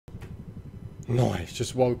Nice,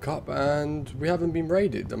 just woke up and we haven't been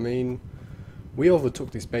raided. I mean, we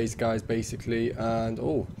overtook this base, guys, basically, and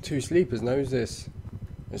oh, 2 sleepers. Now who's this?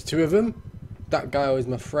 There's 2 of them. That guy is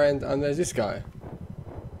my friend, and there's this guy.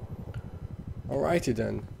 Alrighty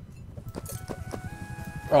then.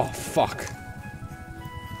 Oh, fuck.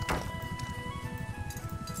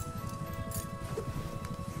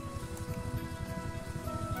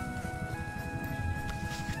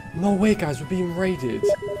 No way, guys, we're being raided.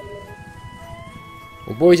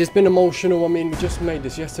 Well, boys, it's been emotional. I mean, we just made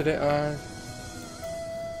this yesterday.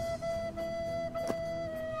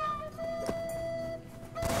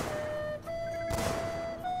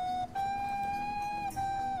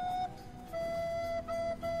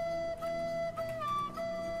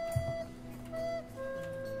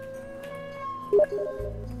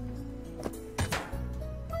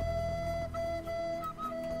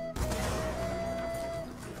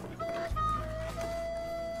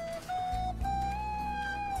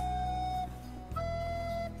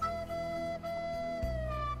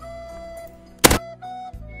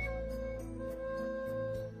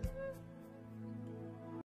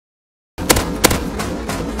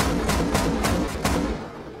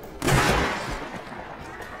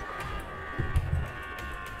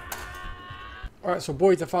 Alright, so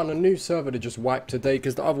boys, I found a new server that just wiped today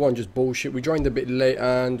because the other one just bullshit. We joined a bit late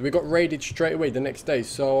and we got raided straight away the next day.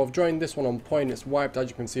 So I've joined this one on point. It's wiped, as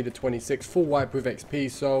you can see, the 26, full wipe with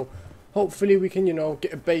XP. So hopefully we can, you know,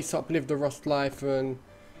 get a base up, live the Rust life and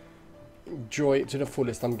enjoy it to the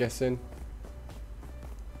fullest, I'm guessing.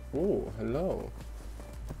 Oh, hello.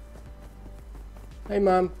 Hey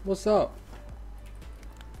man, what's up?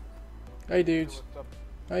 Hey dudes. What's up?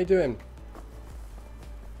 How you doing?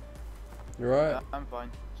 You right? Yeah, I'm fine.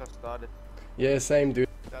 Just started. Yeah, same dude.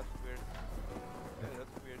 That's weird. Yeah, that's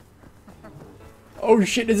weird. Oh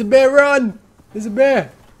shit, there's a bear, run! There's a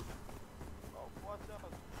bear! Oh, what the hell?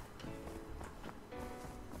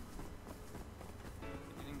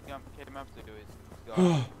 I think came after you. It's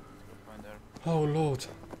gone. Find there. Oh lord.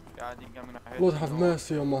 Yeah, I think I'm gonna head Lord to have north.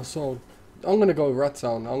 mercy on my soul. I'm gonna go Rat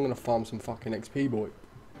Town. I'm gonna farm some fucking XP, boy.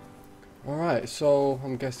 Alright, so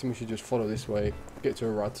I'm guessing we should just follow this way. Get to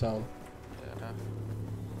a Rat Town. Yeah.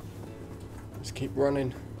 Let's keep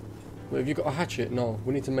running. Wait, have you got a hatchet? No.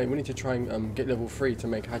 We need to try and get level 3 to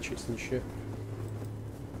make hatchets and shit.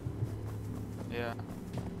 Yeah.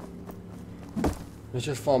 Let's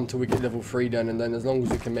just farm till we get level 3 then, and then as long as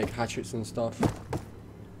we can make hatchets and stuff.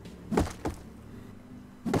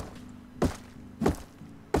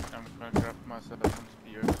 I'm gonna grab myself some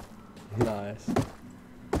spears. Nice.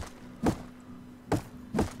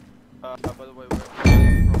 By the way, where are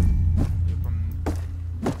you from? You're from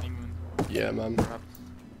England? Yeah, man. Perhaps.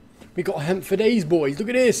 We got hemp for days, boys. Look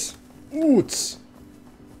at this. Oots.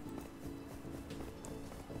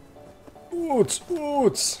 Oots.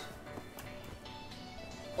 Oots.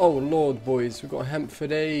 Oh, Lord, boys. We got hemp for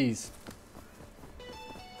days.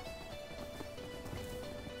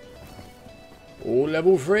 Oh,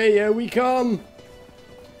 level 3. Here we come.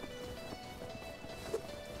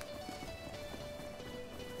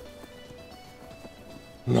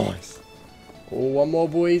 Nice. Oh, one more,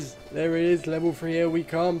 boys. There it is. Level 3. Here we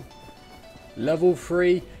come. Level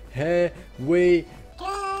 3. Here we go.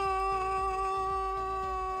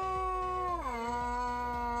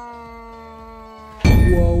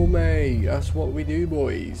 Whoa, mate. That's what we do,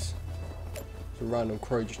 boys. It's a random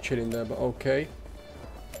crow just chilling there, but okay.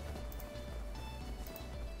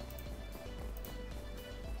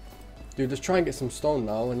 Dude, let's try and get some stone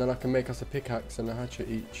now, and then I can make us a pickaxe and a hatchet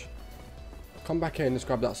each. Come back here and let's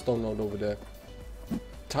grab that stone node over there.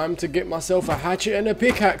 Time to get myself a hatchet and a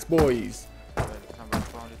pickaxe, boys. Somebody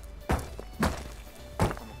found it.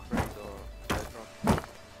 From a crate or bedrock.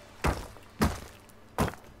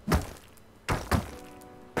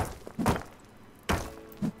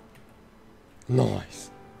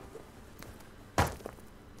 Nice.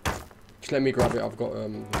 Just let me grab it. I've got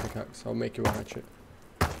the pickaxe. I'll make you a hatchet.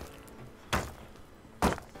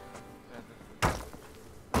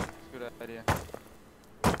 Good idea.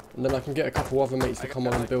 And then I can get a couple other mates to come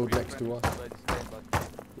on and build next to us.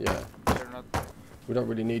 Yeah. We don't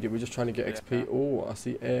really need it. We're just trying to get XP. Oh, I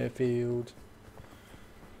see airfield.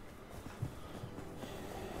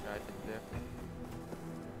 Right there.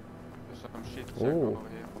 There's some shit Oh. over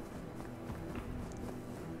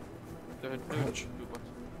here. Ouch.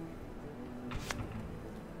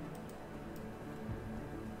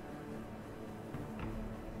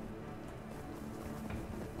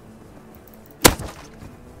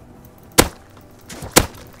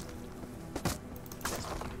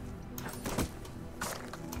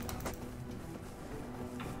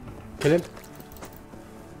 Kill him.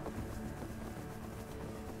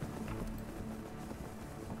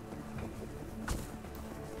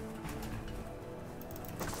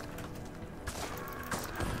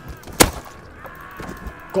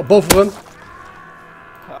 Got both of them.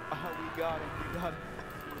 We got him, we got him.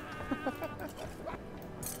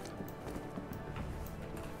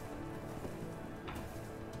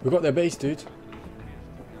 We got their base, dude.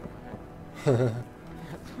 The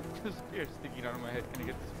spear sticking out of my head. Can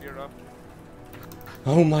you get the spear off?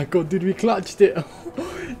 Oh my god, dude, we clutched it.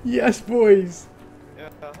 Yes, boys. Yeah,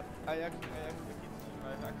 I actually hit you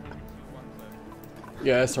one time.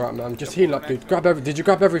 Yeah, that's alright, man. Just heal up, dude. Grab every. Did you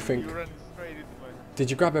grab everything? You ran straight into my head. Did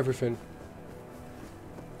you grab everything?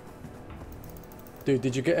 Dude,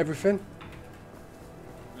 did you get everything?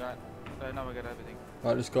 Yeah, now I got everything.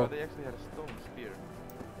 Alright, let's go. Oh, they actually had a stone spear.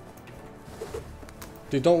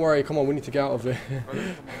 Dude, don't worry. Come on, we need to get out of here.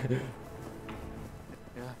 Brother, come on.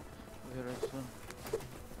 Yeah, we're right soon.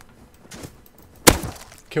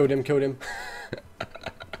 Killed him, killed him.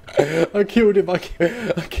 I killed him, There's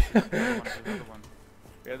another one.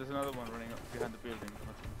 Yeah, there's another one running up behind the building.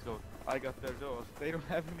 Let's go. I got their doors. They don't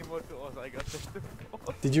have any more doors. I got their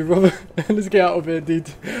doors. Did you rob it? Let's get out of here, dude.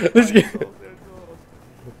 Let's get... Their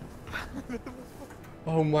doors.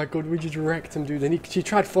 Oh my god, we just wrecked him, dude. And she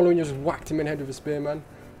tried following you, just whacked him in the head with a spear, man.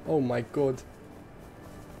 Oh my god.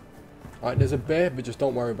 Alright, there's a bear, but just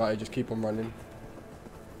don't worry about it. Just keep on running.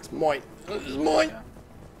 It's mine. It's mine.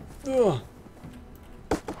 Yeah. Ugh.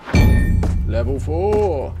 Level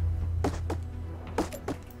 4.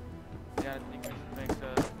 Yeah, I think we should make a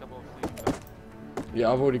couple of things.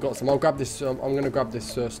 Yeah, I've already got some. I'll grab this. I'm gonna grab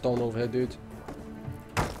this stone over here, dude.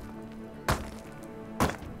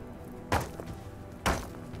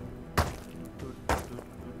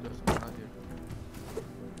 There's one right here.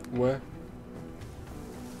 Where?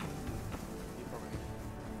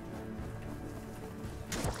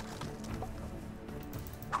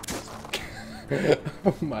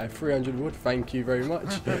 Oh my, 300 wood. Thank you very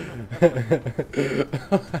much.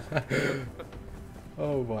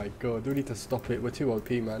 Oh my god, we need to stop it. We're too OP,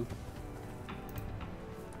 man.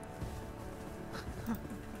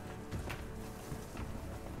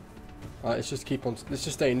 Alright, let's just keep on. Let's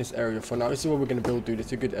just stay in this area for now. This is what we're gonna build, dude.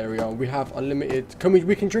 It's a good area. We have unlimited. Can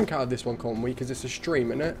we can drink out of this one, can't we? Because it's a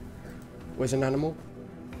stream, isn't it? Where's an animal?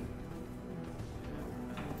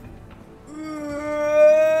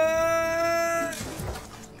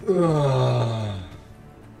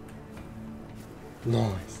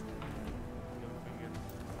 Nice.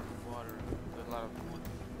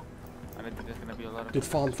 Dude,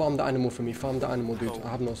 farm the animal for me. Farm the animal, dude. I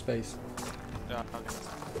have no space. Yeah, okay.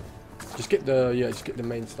 Just get the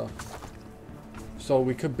main stuff. So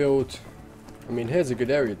we could build. I mean, here's a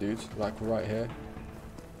good area, dude. Like right here.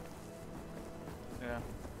 Yeah.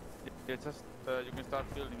 It's just you can start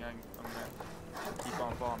building and keep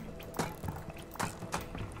on farming.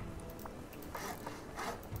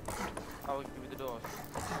 I will give you the doors.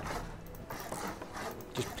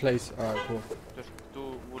 Just place. Alright, cool. Just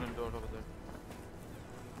 2 wooden doors over there.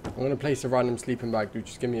 I'm gonna place a random sleeping bag, dude.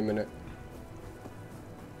 Just give me a minute.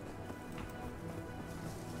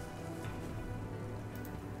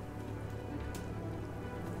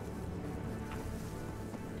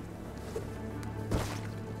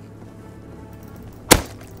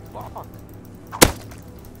 Fuck!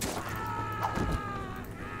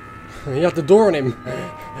 He had the door on him.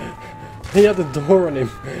 He had the door on him.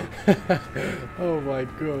 Oh my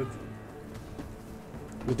god.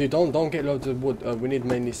 But dude, don't get loads of wood. We need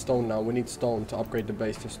mainly stone now. We need stone to upgrade the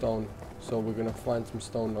base to stone. So we're gonna find some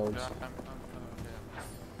stone nodes. Yeah,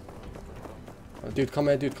 okay. Dude, come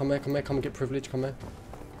here, dude. Come here, come here. Come and get privilege. Come here.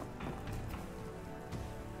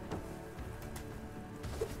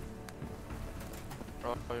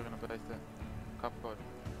 Oh, you're gonna place the cup code.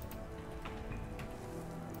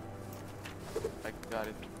 I got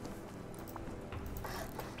it.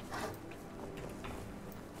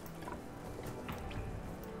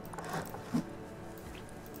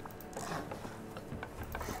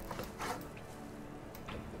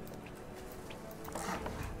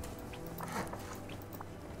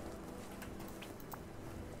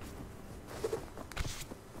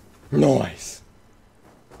 Nice.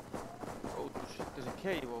 Oh shit, there's a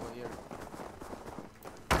cave over here.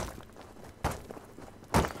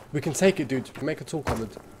 We can take it, dude. Make a tool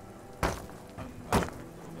cupboard.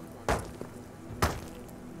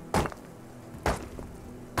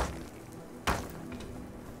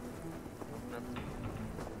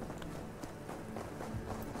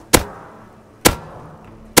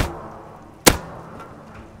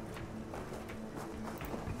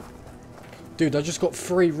 Dude, I just got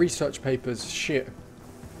 3 research papers. Shit.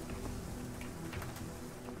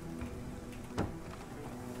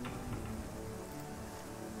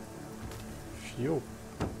 Yo.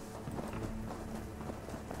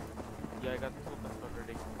 Yeah, I got 2 cups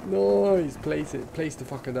already. Nice. Place it. Place the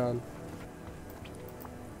fucker down.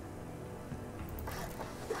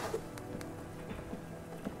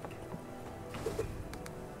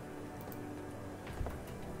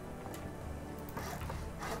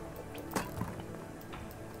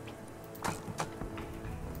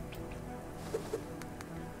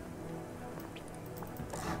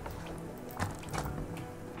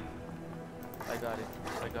 I got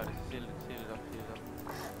it. Seal it up.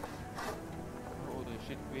 Holy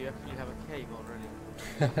shit, we actually have a cave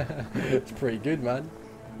already. It's pretty good, man.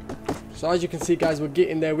 So as you can see, guys, we're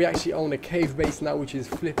getting there. We actually own a cave base now, which is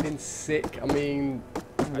flipping sick. I mean,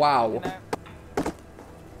 wow.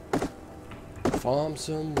 Farm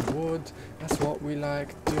some wood, that's what we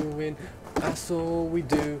like doing. That's all we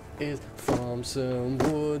do is farm some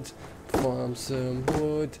wood. Farm some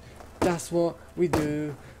wood, that's what we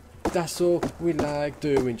do. That's all we like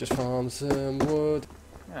doing, just farm some wood.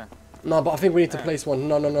 Yeah. No, but I think we need to place one.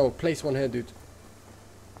 No. Place one here, dude.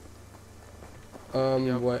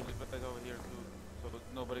 Yeah, what? place over here too, so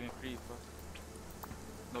nobody can creep us.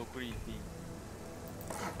 No creeping.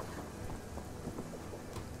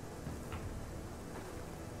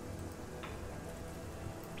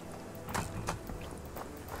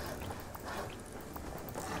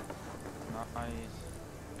 Nice.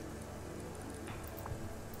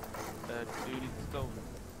 Do you need stone?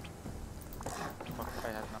 Fuck, I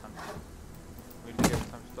have none. We'll get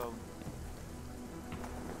some stone.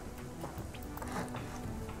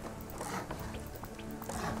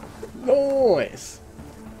 Nice.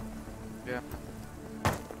 Yeah.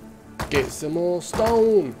 Get some more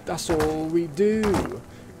stone. That's all we do.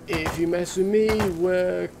 If you mess with me,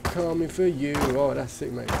 we're coming for you. Oh, that's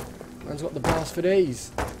sick, mate. Man's got the bars for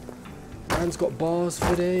days. Man's got bars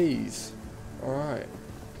for days. Alright.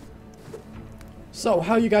 So,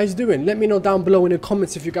 how you guys doing? Let me know down below in the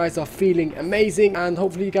comments if you guys are feeling amazing. And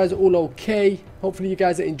hopefully you guys are all okay. Hopefully you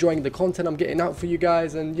guys are enjoying the content I'm getting out for you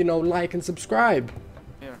guys. And, you know, like and subscribe.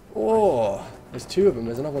 Here. Oh, there's two of them.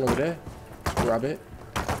 There's another one over there. Let's grab it.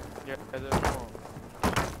 Yeah, there's more.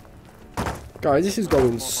 Guys, this is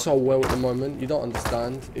going so well at the moment. You don't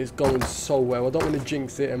understand. It's going so well. I don't want to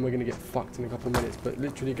jinx it and we're going to get fucked in a couple of minutes. But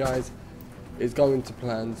literally, guys, it's going to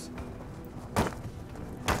plans.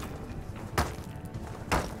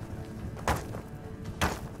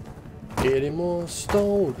 Getting more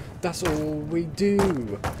stone. That's all we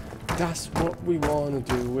do. That's what we want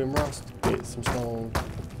to do in Rust. Get some stone.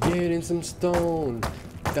 Getting some stone.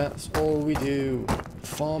 That's all we do.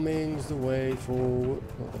 Farming's the way forward.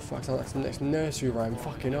 What the fuck? That's the next nursery rhyme.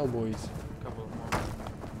 Fucking hell, boys. Couple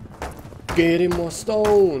more. Getting more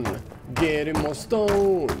stone. Getting more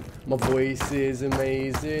stone. My voice is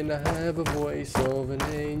amazing. I have a voice of an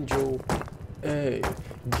angel. Hey,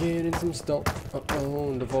 getting some stone.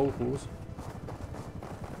 Uh-oh, the vocals.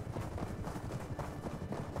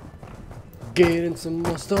 Getting some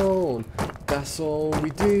more stone. That's all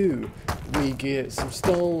we do. We get some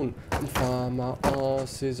stone and farm our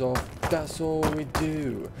asses off. That's all we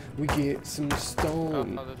do. We get some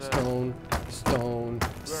stone. Stone.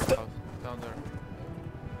 Warehouse down there.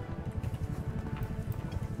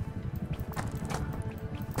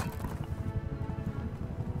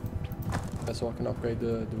 So I can upgrade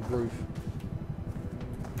the roof.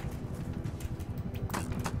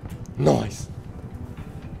 Nice.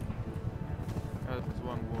 That's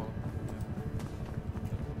one wall.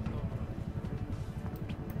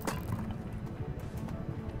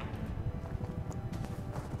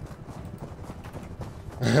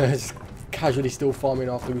 Just casually still farming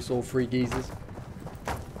after we saw 3 geezers.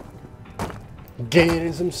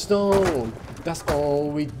 Getting some stone. That's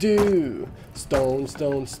all we do. Stone.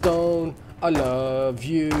 I love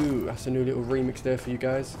you. That's a new little remix there for you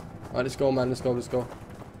guys. Alright, let's go, man. Let's go.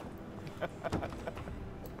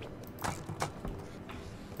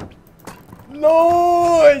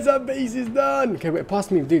 Nice! That base is done. Okay, wait. Pass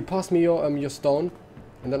me, dude. Pass me your stone,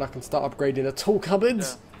 and then I can start upgrading the tool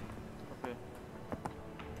cupboards. Yeah. Okay.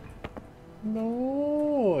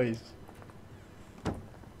 Nice.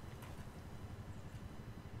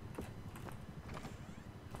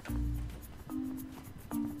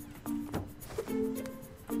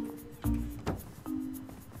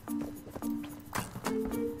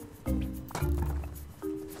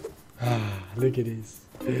 Look at this.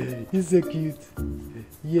 You're so cute.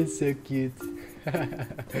 You're so cute.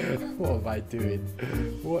 What am I doing?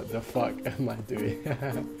 What the fuck am I doing?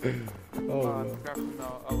 Oh, I'm crafting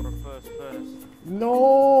our first furnace.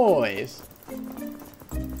 nice.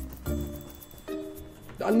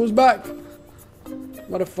 The animal's back.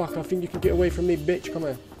 Motherfucker, I think you can get away from me, bitch. Come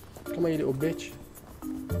here. Come here, you little bitch.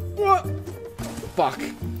 What? Fuck.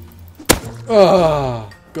 Ah.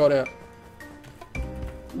 Got it.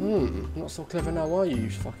 Not so clever now, are you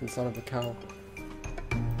fucking son of a cow?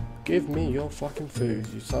 Give me your fucking food,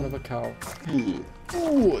 you son of a cow.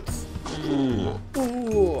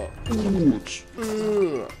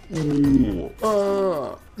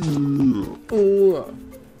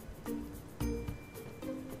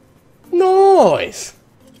 Nice!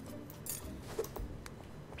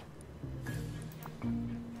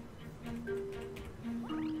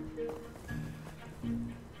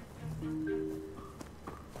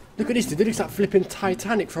 Look at this, dude. It looks like flipping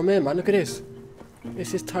Titanic from here, man. Look at this.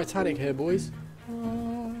 This is Titanic here, boys.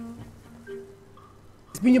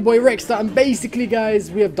 It's been your boy REKSTA, and basically,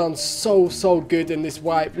 guys, we have done so good in this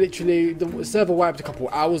wipe. Literally, the server wiped a couple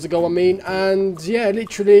hours ago, and yeah,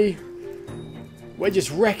 literally, we're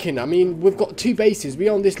just wrecking. I mean, we've got 2 bases.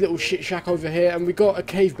 We own this little shit shack over here, and we got a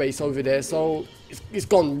cave base over there, so it's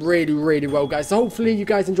gone really well, guys. So hopefully you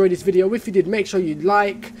guys enjoyed this video. If you did, make sure you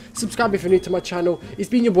like, subscribe if you're new to my channel. It's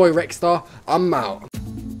been your boy REKSTA. I'm out.